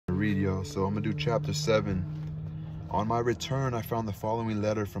read, y'all. So I'm gonna do chapter 7. On my return, I found the following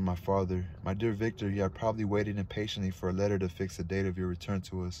letter from my father. My dear Victor, you had probably waited impatiently for a letter to fix the date of your return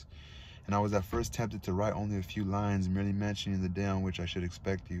to us, and I was at first tempted to write only a few lines, merely mentioning the day on which I should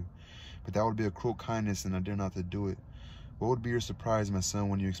expect you. But that would be a cruel kindness, and I dare not to do it. What would be your surprise, my son,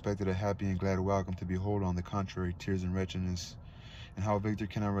 when you expected a happy and glad welcome to behold, on the contrary, tears and wretchedness? And how, Victor,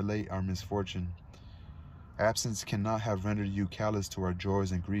 can I relate our misfortune? Absence cannot have rendered you callous to our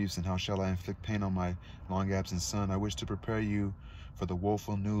joys and griefs, and how shall I inflict pain on my long-absent son? I wish to prepare you for the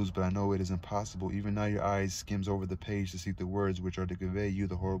woeful news, but I know it is impossible. Even now your eyes skims over the page to seek the words which are to convey you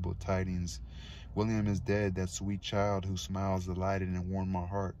the horrible tidings. William is dead, that sweet child whose smiles delighted and warmed my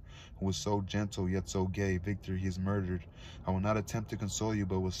heart, who was so gentle yet so gay. Victor, he is murdered. I will not attempt to console you,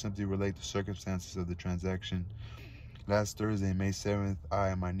 but will simply relate the circumstances of the transaction. Last Thursday, May 7th, I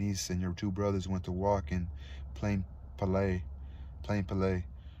and my niece and your 2 brothers went to walk in Plain Palais.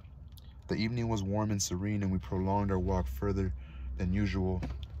 The evening was warm and serene, and we prolonged our walk further than usual.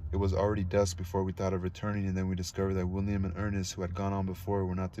 It was already dusk before we thought of returning, and then we discovered that William and Ernest, who had gone on before,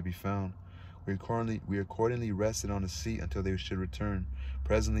 were not to be found. We accordingly rested on a seat until they should return.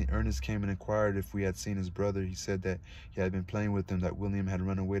 Presently, Ernest came and inquired if we had seen his brother. He said that he had been playing with him, that William had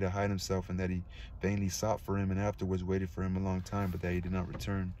run away to hide himself, and that he vainly sought for him and afterwards waited for him a long time, but that he did not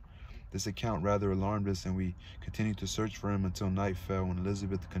return. This account rather alarmed us, and we continued to search for him until night fell, when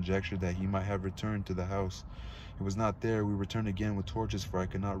Elizabeth conjectured that he might have returned to the house. He was not there. We returned again with torches, for I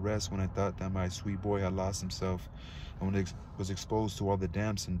could not rest when I thought that my sweet boy had lost himself, and was exposed to all the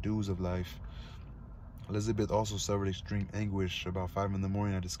damps and dews of life. Elizabeth also suffered extreme anguish. About 5 in the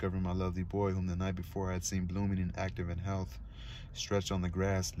morning, I discovered my lovely boy, whom the night before I had seen blooming and active in health, stretched on the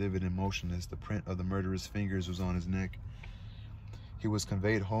grass, livid and motionless. The print of the murderous fingers was on his neck. He was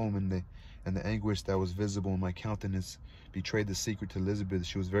conveyed home, and the anguish that was visible in my countenance betrayed the secret to Elizabeth.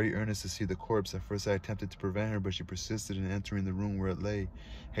 She was very earnest to see the corpse. At first I attempted to prevent her, but she persisted in entering the room where it lay,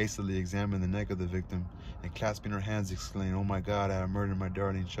 hastily examined the neck of the victim, and clasping her hands exclaimed, "Oh my God, I have murdered my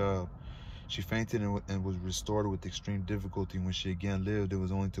darling child." She fainted and was restored with extreme difficulty. When she again lived, it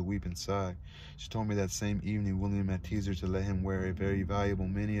was only to weep and sigh. She told me that same evening William had teased her to let him wear a very valuable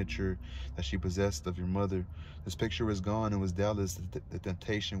miniature that she possessed of your mother. This picture was gone, and was doubtless the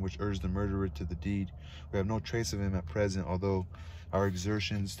temptation which urged the murderer to the deed. We have no trace of him at present, although our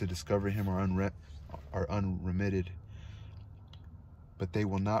exertions to discover him are unremitted. But they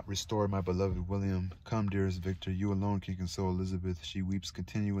will not restore my beloved William. Come, dearest Victor, you alone can console Elizabeth. She weeps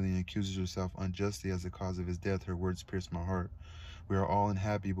continually and accuses herself unjustly as the cause of his death. Her words pierce my heart. We are all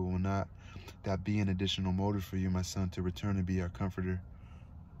unhappy, but will not that be an additional motive for you, my son, to return and be our comforter?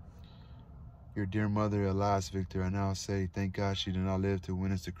 Your dear mother, alas, Victor, I now say, thank God she did not live to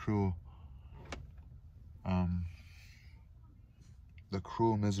witness the cruel,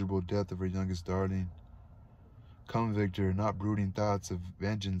 miserable death of her youngest darling. Come, Victor, not brooding thoughts of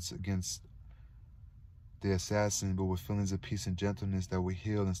vengeance against the assassin, but with feelings of peace and gentleness that will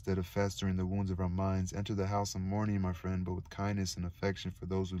heal instead of festering the wounds of our minds. Enter the house in mourning, my friend, but with kindness and affection for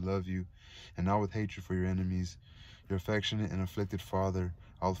those who love you, and not with hatred for your enemies. Your affectionate and afflicted father,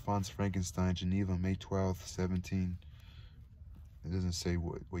 Alphonse Frankenstein, Geneva, May 12th, 17. It doesn't say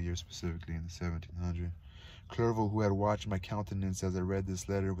what year specifically in the 1700s. Clerval, who had watched my countenance as I read this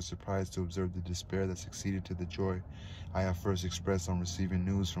letter, was surprised to observe the despair that succeeded to the joy I have first expressed on receiving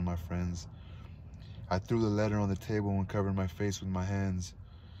news from my friends. I threw the letter on the table and covered my face with my hands.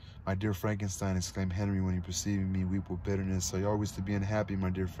 My dear Frankenstein, exclaimed Henry when he perceived me weep with bitterness, are you always to be unhappy, my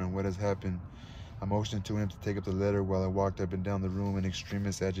dear friend? What has happened? I motioned to him to take up the letter while I walked up and down the room in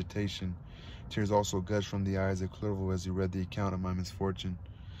extremest agitation. Tears also gushed from the eyes of Clerval as he read the account of my misfortune.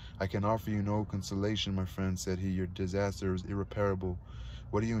 I can offer you no consolation, my friend, said he. Your disaster is irreparable.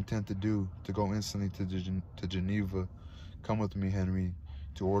 What do you intend to do? To go instantly to Geneva? Come with me, Henry,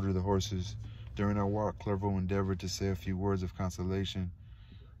 to order the horses. During our walk, Clerval endeavored to say a few words of consolation.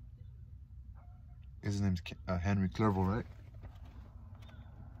 His name's Henry Clerval, right?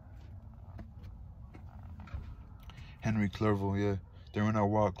 Henry Clerval, yeah. During our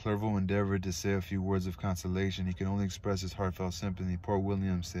walk, Clerval endeavored to say a few words of consolation. He could only express his heartfelt sympathy. Poor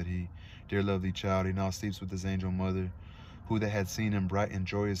William, said he, dear lovely child, he now sleeps with his angel mother, who that had seen him bright and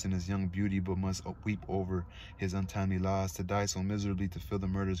joyous in his young beauty, but must weep over his untimely loss, to die so miserably to fill the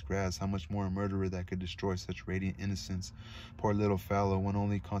murder's grasp. How much more a murderer that could destroy such radiant innocence? Poor little fellow, one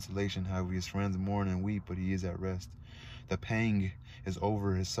only consolation have we, his friends mourn and weep, but he is at rest. The pang is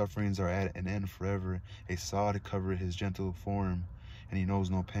over, his sufferings are at an end forever. A sod covered his gentle form, and he knows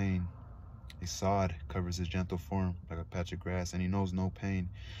no pain. A sod covers his gentle form like a patch of grass, and he knows no pain.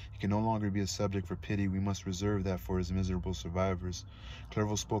 He can no longer be a subject for pity. We must reserve that for his miserable survivors.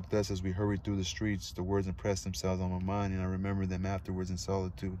 Clerval spoke thus as we hurried through the streets. The words impressed themselves on my mind, and I remembered them afterwards in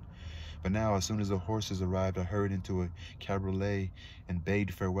solitude. But now, as soon as the horses arrived, I hurried into a cabriolet and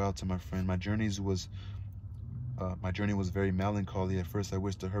bade farewell to my friend. My journey was very melancholy. At first I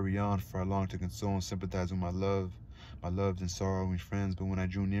wished to hurry on, for I longed to console and sympathize with my loved and sorrowing friends. But when I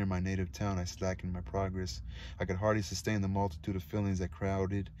drew near my native town, I slackened my progress. I could hardly sustain the multitude of feelings that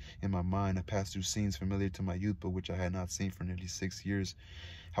crowded in my mind. I passed through scenes familiar to my youth, but which I had not seen for nearly 6 years.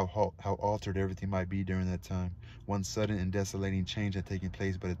 How altered everything might be during that time. One sudden and desolating change had taken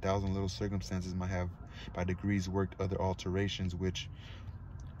place, but 1,000 little circumstances might have by degrees worked other alterations, which,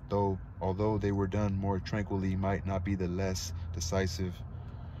 although they were done more tranquilly, might not be the less decisive.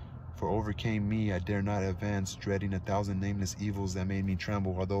 For overcame me, I dare not advance, dreading 1,000 nameless evils that made me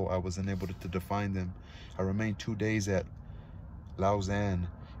tremble, although I was unable to define them. I remained 2 days at Lausanne.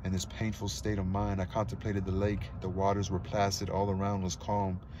 In this painful state of mind, I contemplated the lake. The waters were placid, all around was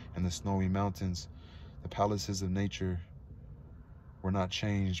calm, and the snowy mountains, the palaces of nature, were not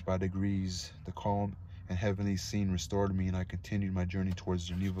changed. By degrees, the calm and heavenly scene restored me, and I continued my journey towards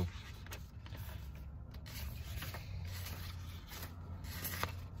Geneva.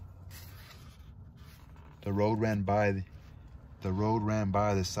 The road ran by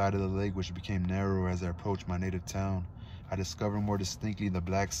the side of the lake, which became narrower as I approached my native town. I discovered more distinctly the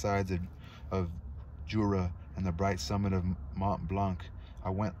black sides of Jura and the bright summit of Mont Blanc. I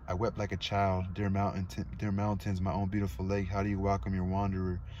wept like a child. Dear mountains, my own beautiful lake, how do you welcome your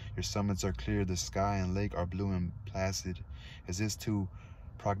wanderer? Your summits are clear, the sky and lake are blue and placid. Is this to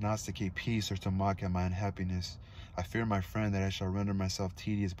prognosticate peace or to mock at my unhappiness? I fear, my friend, that I shall render myself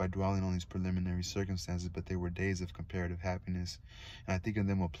tedious by dwelling on these preliminary circumstances, but they were days of comparative happiness, and I think of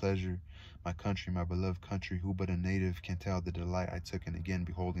them with pleasure. My country, my beloved country, who but a native can tell the delight I took in again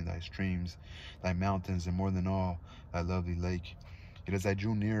beholding thy streams, thy mountains, and more than all, thy lovely lake. Yet as I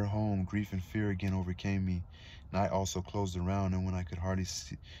drew nearer home, grief and fear again overcame me. Night also closed around, and when I could hardly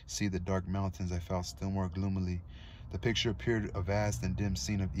see the dark mountains, I felt still more gloomily. The picture appeared a vast and dim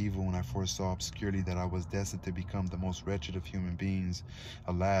scene of evil, and I foresaw obscurely that I was destined to become the most wretched of human beings.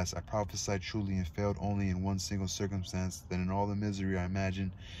 Alas, I prophesied truly and failed only in one single circumstance, that in all the misery I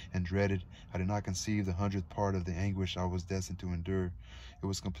imagined and dreaded, I did not conceive the 100th part of the anguish I was destined to endure. It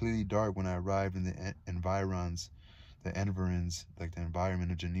was completely dark when I arrived in the environs, like the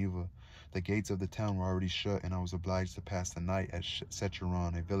environment of Geneva. The gates of the town were already shut, and I was obliged to pass the night at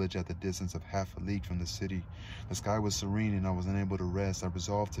Secheron, a village at the distance of half a league from the city. The sky was serene, and I was unable to rest. I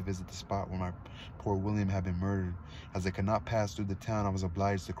resolved to visit the spot where my poor William had been murdered. As I could not pass through the town, I was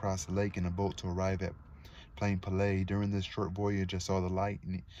obliged to cross the lake in a boat to arrive at Plain Palais. During this short voyage, I saw the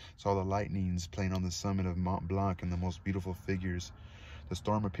lightnings playing on the summit of Mont Blanc in the most beautiful figures. The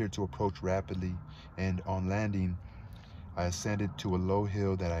storm appeared to approach rapidly, and on landing, I ascended to a low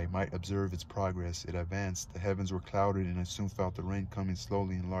hill that I might observe its progress. It advanced. The heavens were clouded, and I soon felt the rain coming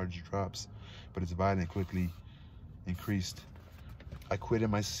slowly in large drops, but its violence quickly increased. I quitted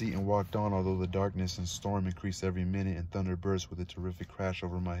my seat and walked on, although the darkness and storm increased every minute, and thunder burst with a terrific crash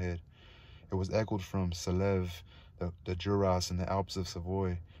over my head. It was echoed from Salève, the Juras, and the Alps of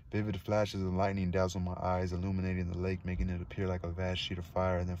Savoy. Vivid flashes of lightning dazzled my eyes, illuminating the lake, making it appear like a vast sheet of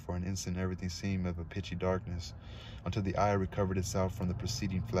fire, and then for an instant everything seemed of a pitchy darkness, until the eye recovered itself from the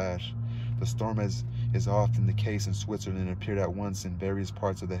preceding flash. The storm, as is often the case in Switzerland, appeared at once in various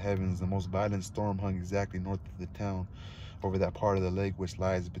parts of the heavens. The most violent storm hung exactly north of the town, over that part of the lake which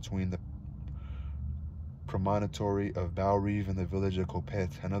lies between the promontory of Bellerive and the village of Copet.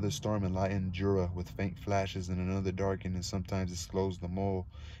 Another storm enlightened Jura with faint flashes, and another darkened and sometimes disclosed the Mole,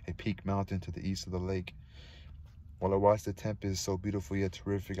 a peak mountain to the east of the lake. While I watched the tempest, so beautiful yet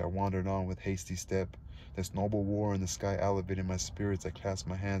terrific, I wandered on with hasty step. This noble war in the sky elevated my spirits. I clasped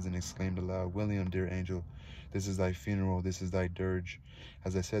my hands and exclaimed aloud, "William, dear angel, this is thy funeral, this is thy dirge."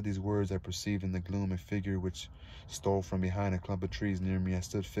 As I said these words, I perceived in the gloom a figure which stole from behind a clump of trees near me. I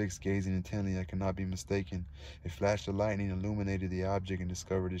stood fixed, gazing intently. I could not be mistaken. A flash of lightning illuminated the object and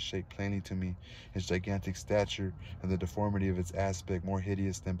discovered its shape plainly to me, its gigantic stature and the deformity of its aspect, more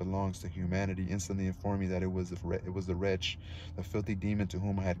hideous than belongs to humanity, instantly informed me that it was the wretch, the filthy demon to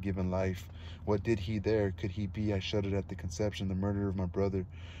whom I had given life. What did he there? Could he be? I shuddered at the conception, the murderer of my brother.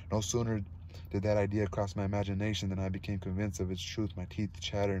 No sooner did that idea cross my imagination than I became convinced of its truth. My teeth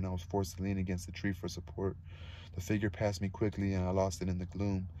chattered, and I was forced to lean against the tree for support. The figure passed me quickly, and I lost it in the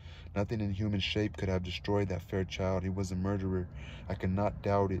gloom. Nothing in human shape could have destroyed that fair child. He was a murderer. I could not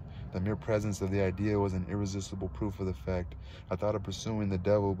doubt it. The mere presence of the idea was an irresistible proof of the fact. I thought of pursuing the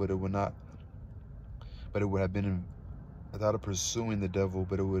devil, but it would not but it would have been without pursuing the devil,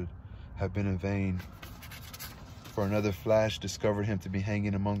 but it would have been in vain. For another flash discovered him to be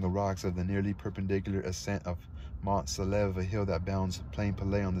hanging among the rocks of the nearly perpendicular ascent of Mont Saleve, a hill that bounds Plain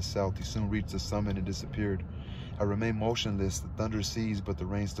Palais on the south. He soon reached the summit and disappeared. I remained motionless. The thunder ceased, but the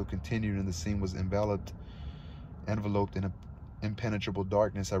rain still continued, and the scene was enveloped in an impenetrable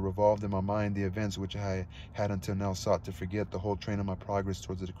darkness. I revolved in my mind the events which I had until now sought to forget, the whole train of my progress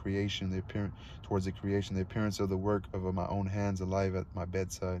towards the creation, the appearance of the work of my own hands alive at my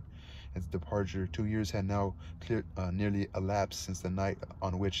bedside. Its departure. 2 years had now nearly elapsed since the night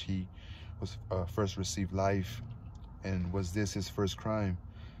on which he was first received life, and was this his first crime?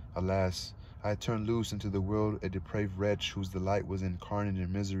 Alas, I had turned loose into the world a depraved wretch whose delight was in carnage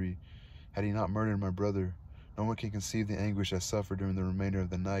and misery. Had he not murdered my brother? No one can conceive the anguish I suffered during the remainder of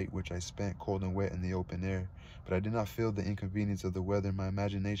the night, which I spent cold and wet in the open air. But I did not feel the inconvenience of the weather. My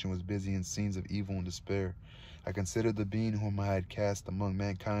imagination was busy in scenes of evil and despair. I considered the being whom I had cast among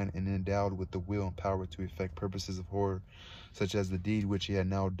mankind and endowed with the will and power to effect purposes of horror, such as the deed which he had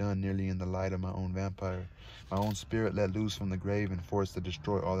now done, nearly in the light of my own vampire. My own spirit let loose from the grave and forced to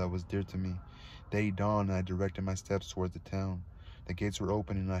destroy all that was dear to me. Day dawned, and I directed my steps towards the town. The gates were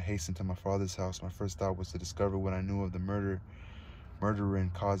open, and I hastened to my father's house. My first thought was to discover what I knew of the murderer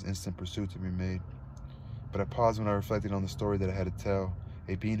and cause instant pursuit to be made. But I paused when I reflected on the story that I had to tell.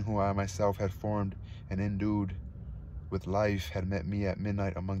 A being whom I myself had formed and endued with life had met me at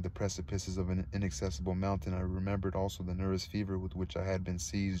midnight among the precipices of an inaccessible mountain. I remembered also the nervous fever with which I had been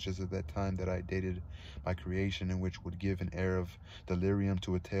seized just at that time that I dated my creation, and which would give an air of delirium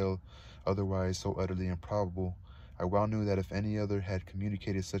to a tale otherwise so utterly improbable. I well knew that if any other had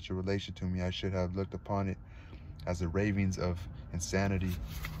communicated such a relation to me, I should have looked upon it as the ravings of insanity.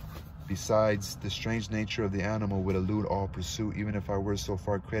 Besides, the strange nature of the animal would elude all pursuit, even if I were so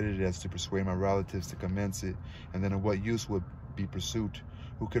far credited as to persuade my relatives to commence it. And then of what use would be pursuit?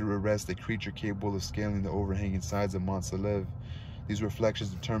 Who could arrest a creature capable of scaling the overhanging sides of Mont Saleve? These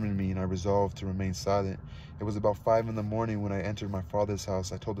reflections determined me, and I resolved to remain silent. It was about 5 in the morning when I entered my father's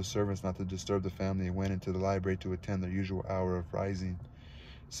house. I told the servants not to disturb the family and went into the library to attend their usual hour of rising.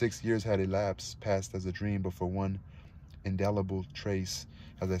 6 years had elapsed, passed as a dream, but for one indelible trace,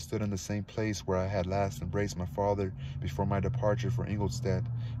 as I stood in the same place where I had last embraced my father before my departure for Ingolstadt.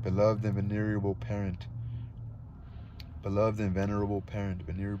 Beloved and venerable parent,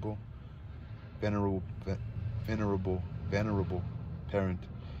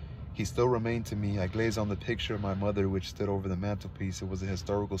 he still remained to me. I gazed on the picture of my mother which stood over the mantelpiece. It was a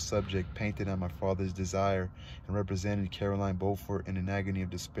historical subject painted at my father's desire, and represented Caroline Beaufort in an agony of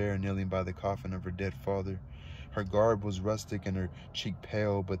despair, kneeling by the coffin of her dead father. Her garb was rustic and her cheek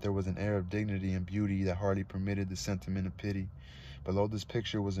pale, but there was an air of dignity and beauty that hardly permitted the sentiment of pity. Below this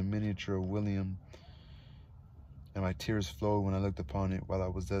picture was a miniature of William, and my tears flowed when I looked upon it. While I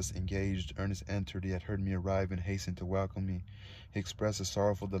was thus engaged, Ernest entered. He had heard me arrive and hastened to welcome me. He expressed a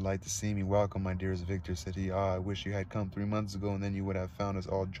sorrowful delight to see me. "Welcome, my dearest Victor," said he. "Ah, I wish you had come 3 months ago, and then you would have found us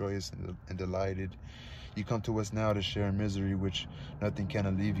all joyous and delighted. You come to us now to share a misery which nothing can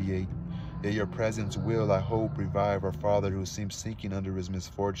alleviate. Yet your presence will, I hope, revive our father, who seems sinking under his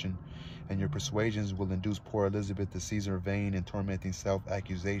misfortune, and your persuasions will induce poor Elizabeth to cease her vain and tormenting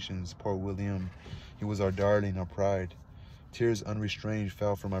self-accusations. Poor William, he was our darling, our pride." Tears unrestrained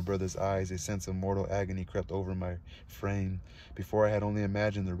fell from my brother's eyes. A sense of mortal agony crept over my frame. Before I had only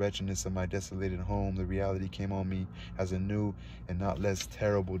imagined the wretchedness of my desolated home, the reality came on me as a new and not less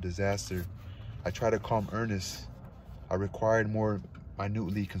terrible disaster. I tried to calm Ernest. I required more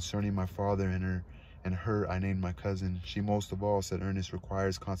minutely concerning my father and her I named my cousin. "She most of all," said Ernest,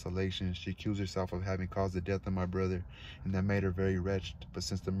 "requires consolation. She accused herself of having caused the death of my brother, and that made her very wretched. But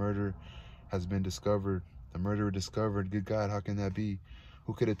since the murderer discovered, good God, how can that be?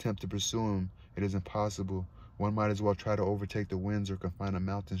 Who could attempt to pursue him? It is impossible. One might as well try to overtake the winds or confine a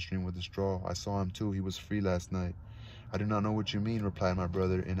mountain stream with a straw. I saw him too. He was free last night." "I do not know what you mean," replied my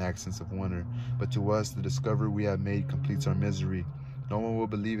brother in accents of wonder. "But to us, the discovery we have made completes our misery. No one will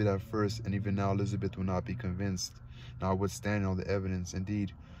believe it at first, and even now Elizabeth will not be convinced, notwithstanding all the evidence.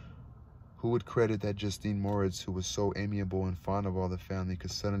 Indeed, who would credit that Justine Moritz, who was so amiable and fond of all the family,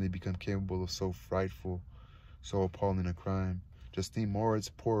 could suddenly become capable of so frightful, so appalling a crime? Justine Moritz,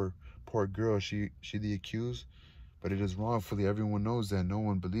 poor girl, she the accused? But it is wrongfully. Everyone knows that. No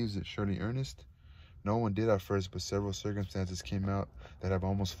one believes it. Surely, Ernest?" "No one did at first, but several circumstances came out that have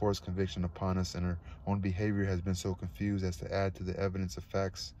almost forced conviction upon us, and her own behavior has been so confused as to add to the evidence of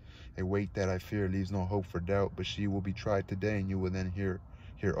facts a weight that, I fear, leaves no hope for doubt. But she will be tried today, and you will then hear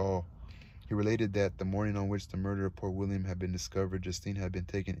all." He related that the morning on which the murder of poor William had been discovered, Justine had been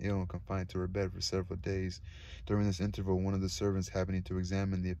taken ill and confined to her bed for several days. During this interval, one of the servants, happening to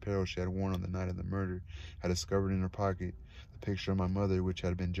examine the apparel she had worn on the night of the murder, had discovered in her pocket the picture of my mother, which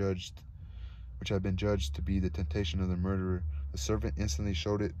had been judged to be the temptation of the murderer. The servant instantly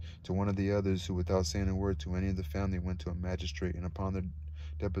showed it to one of the others, who, without saying a word to any of the family, went to a magistrate, and upon their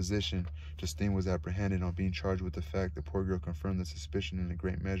deposition, Justine was apprehended. On being charged with the fact, the poor girl confirmed the suspicion in a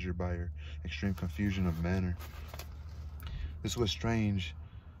great measure by her extreme confusion of manner. This was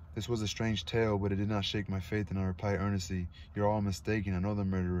a strange tale, but it did not shake my faith, and I replied earnestly, "You're all mistaken. I know the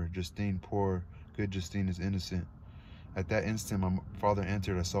murderer. Justine, poor, good Justine, is innocent." At that instant, my father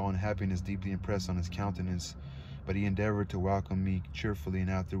entered. I saw unhappiness deeply impressed on his countenance, but he endeavored to welcome me cheerfully, and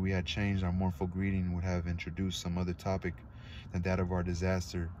after we had changed our mournful greeting, would have introduced some other topic than that of our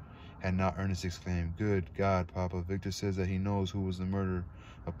disaster, had not Ernest exclaimed, "Good God, Papa, Victor says that he knows who was the murderer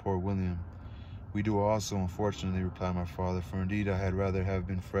of poor William." "We do also, unfortunately," replied my father, "for indeed I had rather have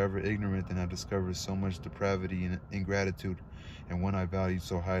been forever ignorant than have discovered so much depravity and ingratitude in one I valued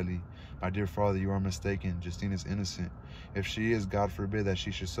so highly. My dear father, you are mistaken. Justine is innocent. If she is, God forbid that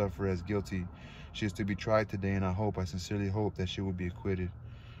she should suffer as guilty. She is to be tried today, and I sincerely hope, that she will be acquitted."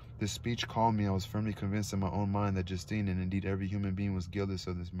 This speech calmed me. I was firmly convinced in my own mind that Justine, and indeed every human being, was guiltless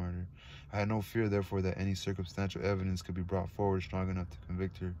of this murder. I had no fear, therefore, that any circumstantial evidence could be brought forward strong enough to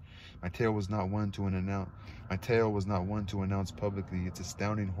convict her. My tale was not one to announce publicly. Its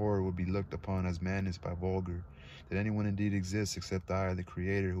astounding horror would be looked upon as madness by vulgar. Did anyone indeed exist except I, the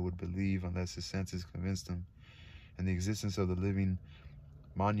Creator, who would believe unless his senses convinced him? And the existence of the living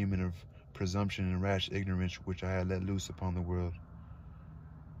monument of presumption and rash ignorance which I had let loose upon the world.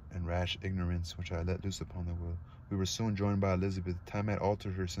 We were soon joined by Elizabeth. Time had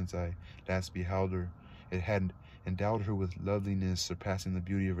altered her since I last beheld her. It had endowed her with loveliness surpassing the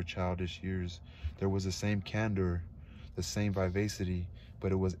beauty of her childish years. There was the same candor, the same vivacity,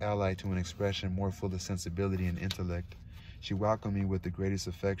 but it was allied to an expression more full of sensibility and intellect. She welcomed me with the greatest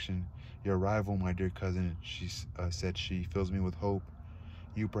affection. "Your arrival, my dear cousin," said she, "fills me with hope.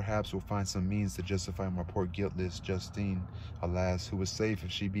 You perhaps will find some means to justify my poor guiltless Justine, alas, who is safe if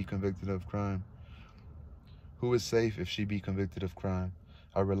she be convicted of crime.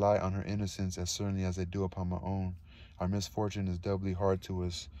 I rely on her innocence as certainly as I do upon my own. Our misfortune is doubly hard to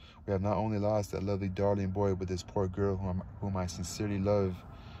us. We have not only lost that lovely darling boy, but this poor girl whom I sincerely love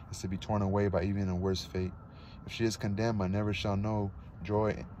is to be torn away by even a worse fate. If she is condemned, I never shall know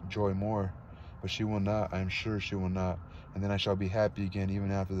joy more. But she will not, I am sure she will not. And then I shall be happy again,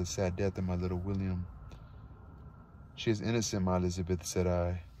 even after the sad death of my little William." "She is innocent, my Elizabeth," said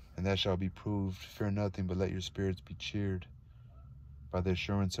I, "and that shall be proved. Fear nothing, but let your spirits be cheered by the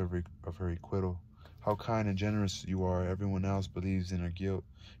assurance of her acquittal. How kind and generous you are. Everyone else believes in her guilt,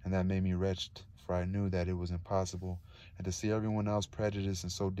 and that made me wretched, for I knew that it was impossible. And to see everyone else prejudiced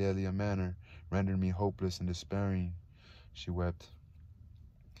in so deadly a manner rendered me hopeless and despairing." She wept.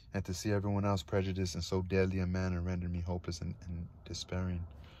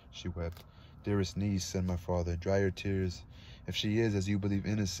 "Dearest niece," said my father, "dry your tears. If she is, as you believe,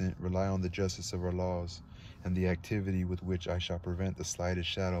 innocent, rely on the justice of our laws, and the activity with which I shall prevent the slightest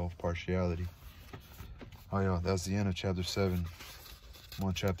shadow of partiality." Oh yeah, that's the end of chapter 7. I'm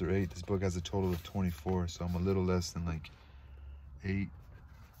on chapter 8. This book has a total of 24, so I'm a little less than like 8.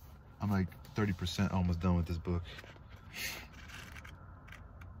 I'm like 30% almost done with this book.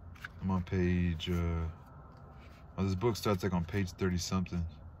 I'm on page, this book starts like on page 30 something.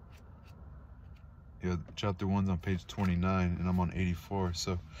 Yeah, chapter 1's on page 29, and I'm on 84,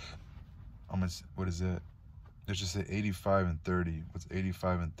 so what is that? Let's just say 85 and 30. What's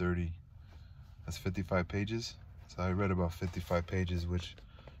 85 and 30? That's 55 pages. So I read about 55 pages, which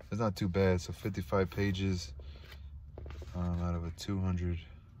is not too bad. So 55 pages out of a 200,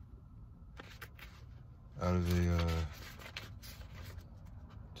 out of a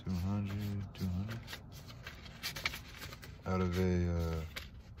 200, out of a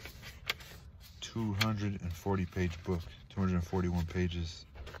 240 page book, 241 pages.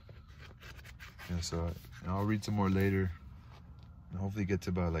 Yeah, so I'll read some more later, and hopefully get to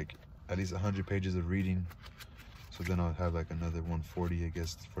about like at least 100 pages of reading. So then I'll have like another 140, I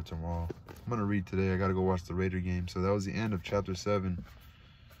guess, for tomorrow. I'm gonna read today. I gotta go watch the Raider game. So that was the end of chapter 7.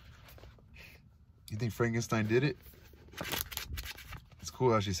 You think Frankenstein did it? It's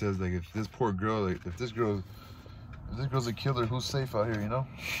cool how she says, like, if this poor girl, like, if this girl's a killer, who's safe out here, you know?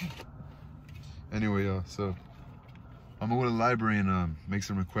 Anyway, y'all, so I'm gonna go to the library and make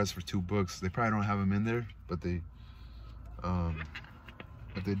some requests for 2 books. They probably don't have them in there, but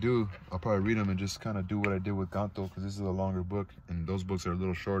if they do, I'll probably read them and just kind of do what I did with Ganto, because this is a longer book and those books are a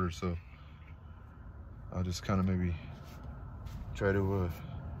little shorter. So I'll just kind of maybe try to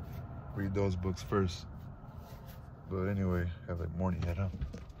read those books first. But anyway, I have like morning head on.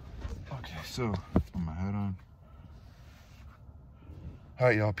 Okay, so put my hat on. All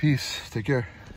right, y'all, peace. Take care.